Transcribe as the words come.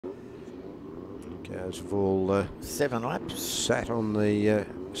Cars have all 7 laps. sat on the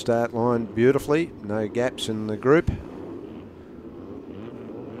start line beautifully. No gaps in the group.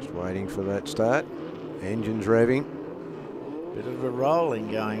 Just waiting for that start. Engines revving. Bit of a rolling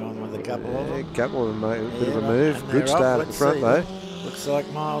going on with a couple of them. A couple of them, a bit of a move. Good start at the front though. Looks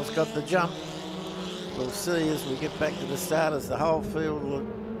like Miles got the jump. We'll see as we get back to the starters. The whole field look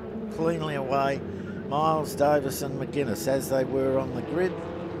cleanly away. Miles, Davison, McGuinness as they were on the grid.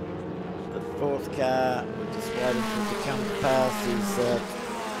 The fourth car, we're just waiting for it to come past, is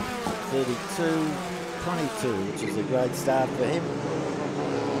 32.22, which is a great start for him.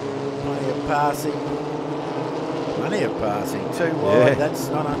 Plenty of passing. Too wide, that's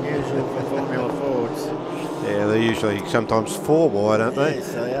not unusual for Formula Fords. Yeah, they're usually sometimes 4 wide, aren't they?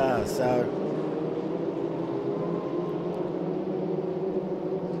 Yes, they are. So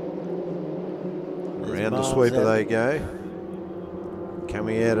around the sweeper they go.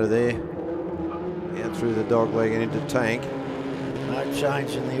 Coming out of there. Out through the dog leg and into tank. No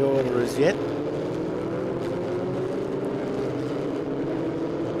change in the order as yet.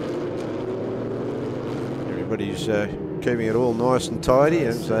 Everybody's keeping it all nice and tidy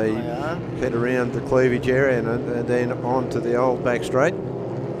as they head around the cleavage area and then on to the old back straight.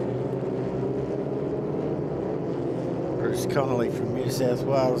 Bruce Connolly from New South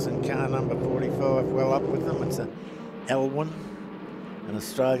Wales in car number 45, well up with them. It's an Elwyn, an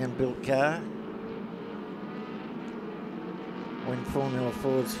Australian-built car. When Formula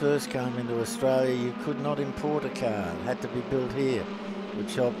Fords first came into Australia, you could not import a car. It had to be built here,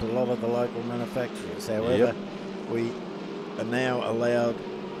 which helped a lot of the local manufacturers. However, we are now allowed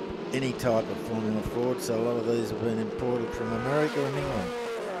any type of Formula Ford, so a lot of these have been imported from America and England.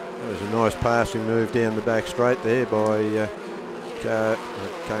 There's a nice passing move down the back straight there by car,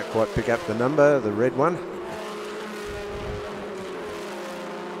 can't quite pick up the number, the red one.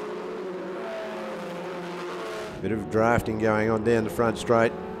 Bit of drafting going on down the front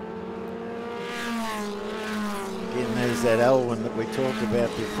straight. Again, there's that Elwyn that we talked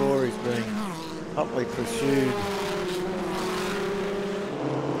about before. He's being hotly pursued.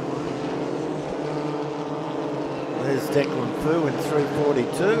 There's Declan Fu in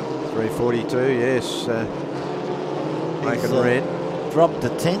 342. 342, yes. Making red. Dropped to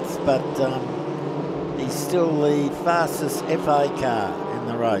 10th, but he's still the fastest FA car in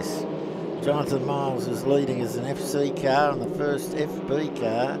the race. Jonathan Miles is leading as an FC car, and the first FB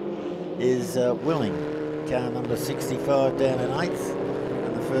car is Willing, car number 65 down in 8th,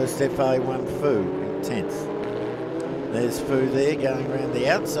 and the first FA1 Fu in 10th. There's Fu there going around the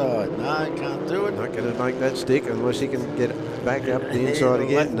outside. No, can't do it. Not going to make that stick unless he can get it back up the inside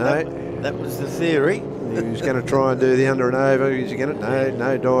again. No. That was the theory. He was going to try and do the under and over. He's going to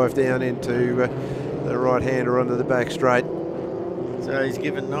no dive down into the right hander onto the back straight. So he's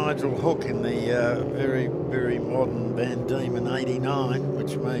given Nigel Hook in the very, very modern Van Diemen 89,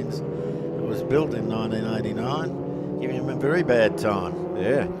 which means it was built in 1989, giving him a very bad time.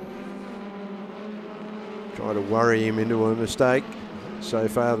 Yeah. Trying to worry him into a mistake. So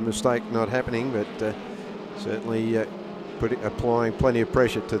far the mistake not happening, but certainly applying plenty of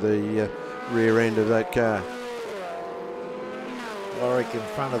pressure to the rear end of that car. Warwick in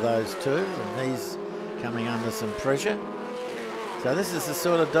front of those two, and he's coming under some pressure. So this is the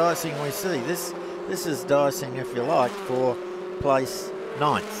sort of dicing we see. This is dicing, if you like, for place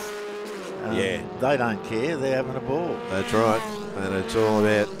 9th. Yeah. They don't care, they're having a ball. That's right, and it's all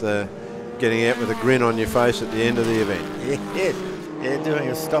about getting out with a grin on your face at the end of the event. Yeah, doing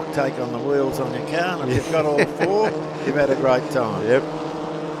a stock take on the wheels on your car, and if you've got all 4, you've had a great time. Yep.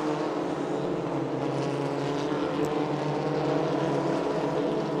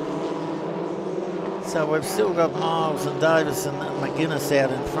 So we've still got Miles and Davison and McGuinness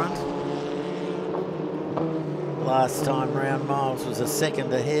out in front. Last time round, Miles was a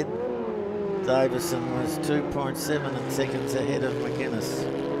second ahead. Davison was 2.7 seconds ahead of McGuinness.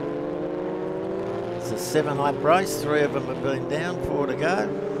 It's a 7-lap race. 3 of them have been down, 4 to go.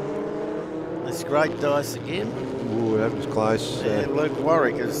 This great dice again. Ooh, that was close. Yeah, Luke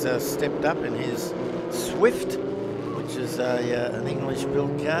Warwick has stepped up in his Swift, which is an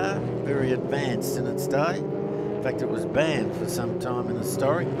English-built car, very advanced in its day. In fact, it was banned for some time in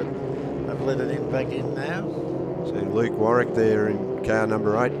historic, but I've let it back in now. So Luke Warwick there in car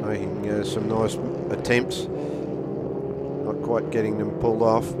number 8, making some nice attempts. Not quite getting them pulled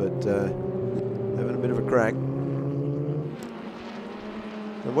off, but having a bit of a crack.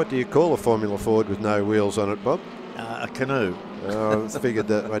 And what do you call a Formula Ford with no wheels on it, Bob? A canoe. I figured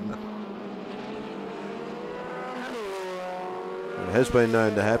that one. It has been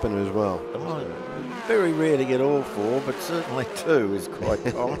known to happen as well. Very rare to get all 4, but certainly 2 is quite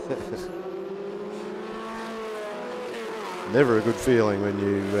common. Never a good feeling when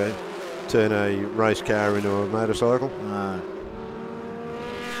you turn a race car into a motorcycle. No.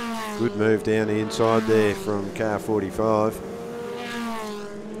 Good move down the inside there from car 45.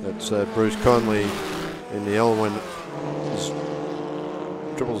 That's Bruce Conley in the L1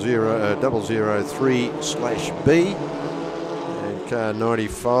 003/B, and car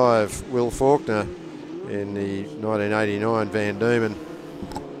 95 Will Faulkner in the 1989 Van Diemen.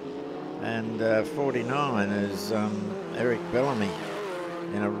 And 49 is Eric Bellamy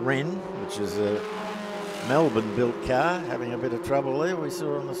in a Wren, which is a Melbourne-built car, having a bit of trouble there, we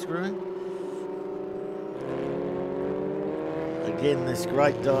saw on the screen. Again, this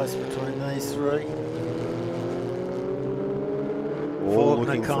great dice between these three.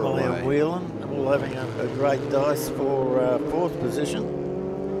 Faulkner, Connolly and Whelan, all having a great dice for fourth position.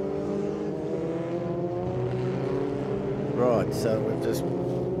 Right, so we've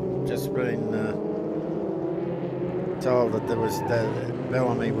just been told that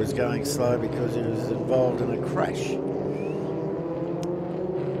Bellamy was going slow because he was involved in a crash.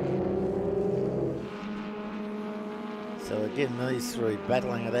 So again, these three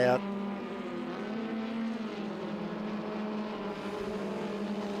battling it out.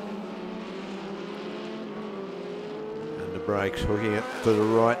 And the brakes hooking it to the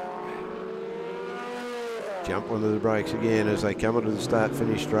right. Jump onto the brakes again as they come onto the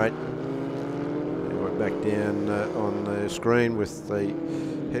start-finish straight. And we're back down on the screen with the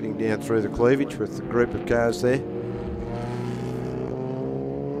heading down through the cleavage with the group of cars there.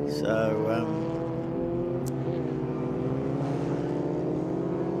 So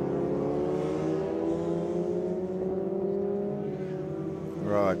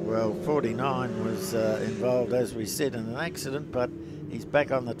right, well, 49 was involved, as we said, in an accident, but he's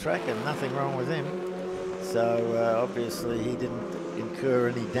back on the track and nothing wrong with him. So obviously he didn't incur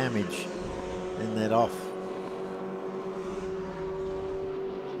any damage in that off.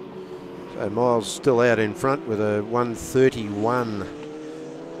 So Miles still out in front with a 1:31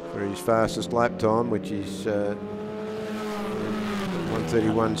 for his fastest lap time, which is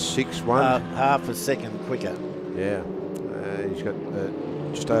 1:31.61. Half a second quicker. Yeah, he's got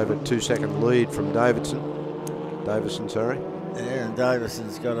just over 2 second lead from Davison, sorry. Yeah, and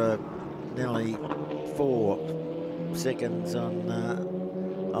Davison's got a nearly 4 seconds on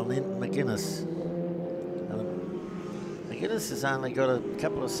McGuinness. McGuinness has only got a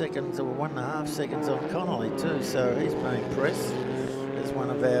couple of seconds or 1.5 seconds on Connolly too, so he's being pressed. There's one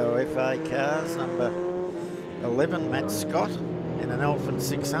of our FA cars, number 11, Matt Scott, in an Elfin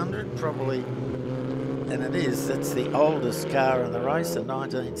 600, probably, and it's the oldest car in the race, a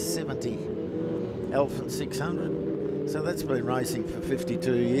 1970 Elfin 600. So that's been racing for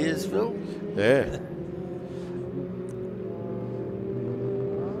 52 years, Phil. Yeah.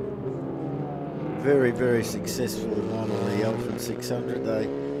 Very, very successful model, the Elfin 600.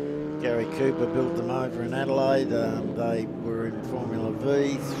 Gary Cooper built them over in Adelaide. They were in Formula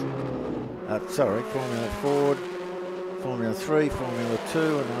V, Formula Ford, Formula 3, Formula 2,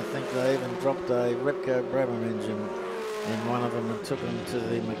 and I think they even dropped a Repco Brabham engine in one of them and took them to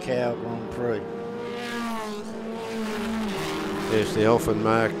the Macau Grand Prix. Yes, the Elfin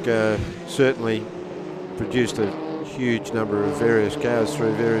mark certainly produced a huge number of various cars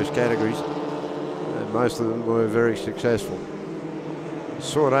through various categories. And most of them were very successful.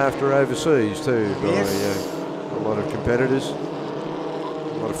 Sought after overseas too by a lot of competitors. A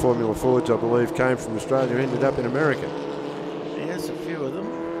lot of Formula Fords, I believe, came from Australia, ended up in America. Yes, a few of them.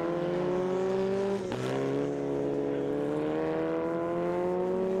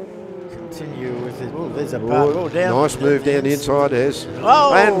 Continue with it. Oh, there's a down. Nice move down the inside, yes.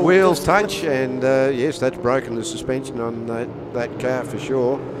 Oh, and wheels touch, and yes, that's broken the suspension on that car for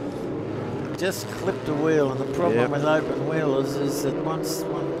sure. Just clipped a wheel, and the problem with open wheelers is that once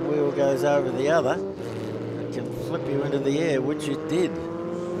one wheel goes over the other, it can flip you into the air, which it did.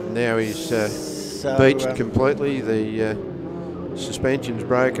 And now he's beached completely. The suspension's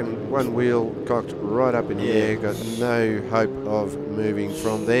broken, one wheel cocked right up in the air, got no hope of moving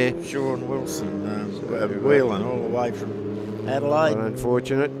from there. Sean Wilson wheeling all the way from Adelaide. But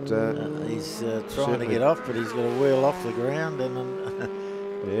unfortunate. He's trying to get off, but he's got a wheel off the ground, and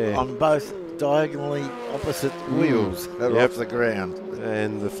on both diagonally opposite wheels are off the ground.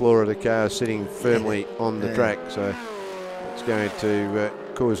 And the floor of the car sitting firmly on the track, so it's going to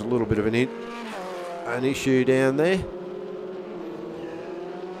cause a little bit of an issue down there.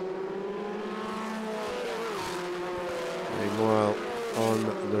 Meanwhile, on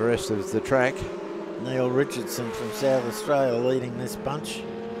the rest of the track, Neil Richardson from South Australia leading this bunch.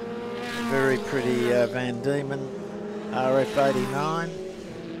 Very pretty Van Diemen RF89.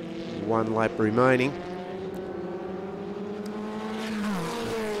 1 lap remaining.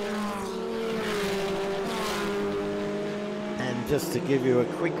 just to give you a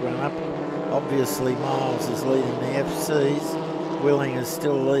quick run-up, obviously Miles is leading the FCs, Willing is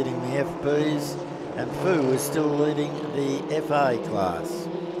still leading the FBs, and Fu is still leading the FA class.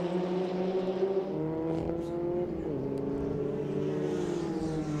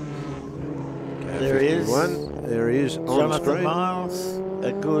 There he is. There he is on Jonathan screen. Miles,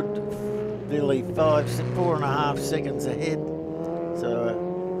 a good nearly 4.5 seconds ahead. So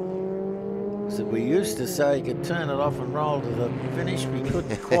we used to say he could turn it off and roll to the finish. We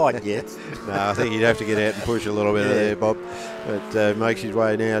couldn't quite yet. No, I think he'd have to get out and push a little bit there, Bob. But makes his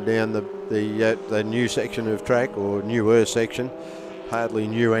way now down the new section of track, or newer section. Hardly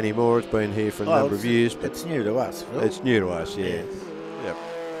new anymore. It's been here for a number of years. But it's new to us, Phil. It's new to us, yeah. Yep.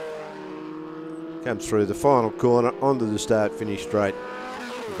 Comes through the final corner onto the start-finish straight.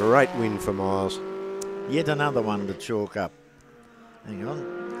 Great win for Miles. Yet another one to chalk up. Hang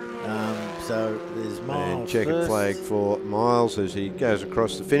on. So there's Miles and checkered first. Flag for Miles as he goes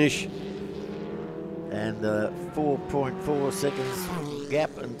across the finish. And 4.4 seconds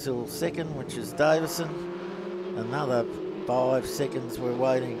gap until second, which is Davison. Another 5 seconds we're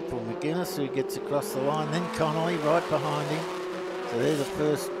waiting for McGuinness, who gets across the line. Then Connolly right behind him. So they're the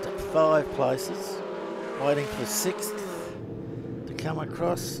first 5 places. Waiting for 6th to come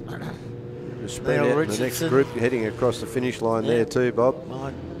across. The next group heading across the finish line there too, Bob.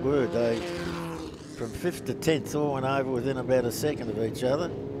 My word, they from 5th to 10th all went over within about a second of each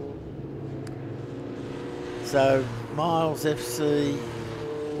other. So Miles FC,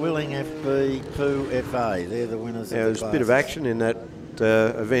 Willing FB, Pooh FA, they're the winners. Now, there's a bit of action in that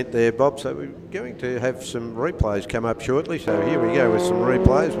event there, Bob, so we're going to have some replays come up shortly. So here we go with some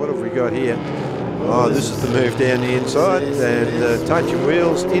replays. What have we got here? Oh, this is the move down the inside and touching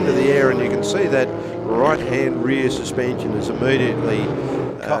wheels into the air, and you can see that right-hand rear suspension is immediately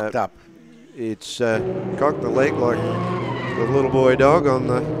cocked up. It's cocked the leg like the little boy dog on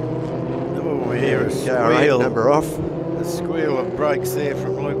the we hear a squeal, number off. A squeal of brakes there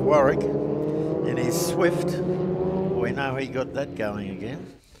from Luke Warwick in his Swift. We know he got that going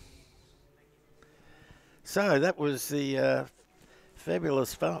again. So that was the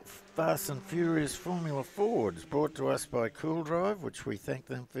fabulous Fast and Furious Formula Fords, brought to us by Cool Drive, which we thank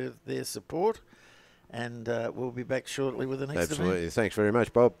them for their support. And we'll be back shortly with the next event. Absolutely. Thanks very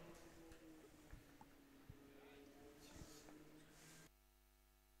much, Bob.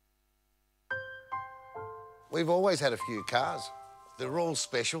 We've always had a few cars. They're all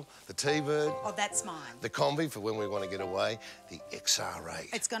special. The T-Bird. Oh, that's mine. The Combi for when we want to get away. The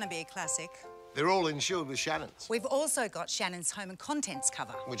XR8. It's going to be a classic. They're all insured with Shannon's. We've also got Shannon's Home and Contents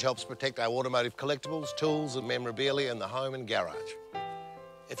cover, which helps protect our automotive collectibles, tools and memorabilia in the home and garage.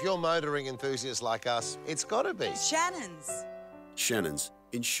 If you're motoring enthusiasts like us, it's got to be Shannon's. Shannon's,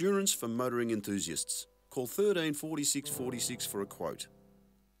 insurance for motoring enthusiasts. Call 13 46 46 for a quote.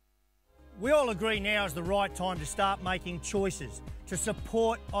 We all agree now is the right time to start making choices to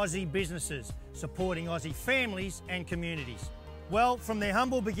support Aussie businesses, supporting Aussie families and communities. Well, from their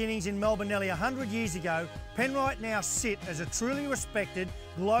humble beginnings in Melbourne nearly 100 years ago, Penrite now sit as a truly respected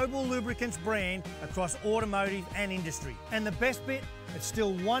global lubricants brand across automotive and industry. And the best bit, it's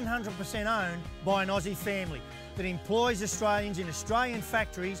still 100% owned by an Aussie family that employs Australians in Australian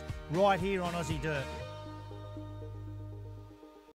factories right here on Aussie dirt.